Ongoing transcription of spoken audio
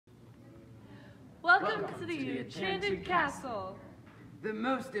Welcome to the Enchanted Castle. The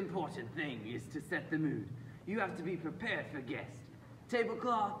most important thing is to set the mood. You have to be prepared for guests.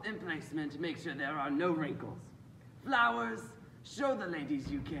 Tablecloth and placement, make sure there are no wrinkles. Flowers, show the ladies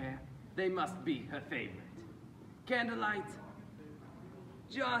you care. They must be her favorite. Candlelight,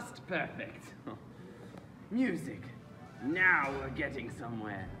 just perfect. Music, now we're getting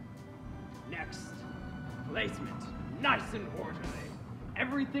somewhere. Next, placement, nice and orderly.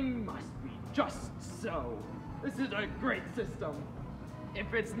 Everything must be just so. This is a great system.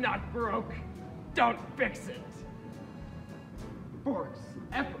 If it's not broke, don't fix it. Forks,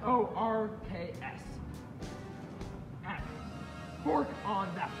 F-O-R-K-S. And fork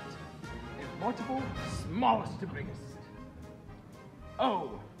on left. If multiple, smallest to biggest.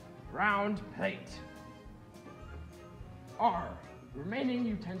 O, round plate. R, remaining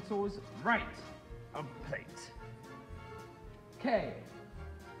utensils right of plate. K,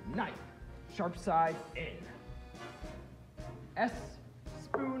 knife, sharp side in. S,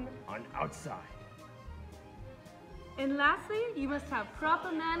 spoon on outside. And lastly, you must have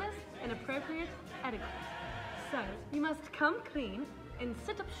proper manners and appropriate etiquette. So, you must come clean and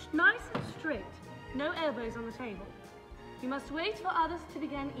sit up nice and straight, no elbows on the table. You must wait for others to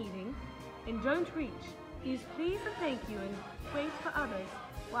begin eating, and don't reach. Use please and thank you and wait for others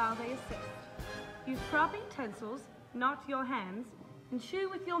while they assist. Use proper utensils, not your hands, and chew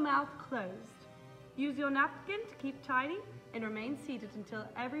with your mouth closed. Use your napkin to keep tidy and remain seated until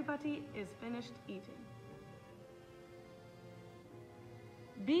everybody is finished eating.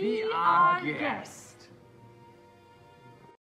 Be our guest.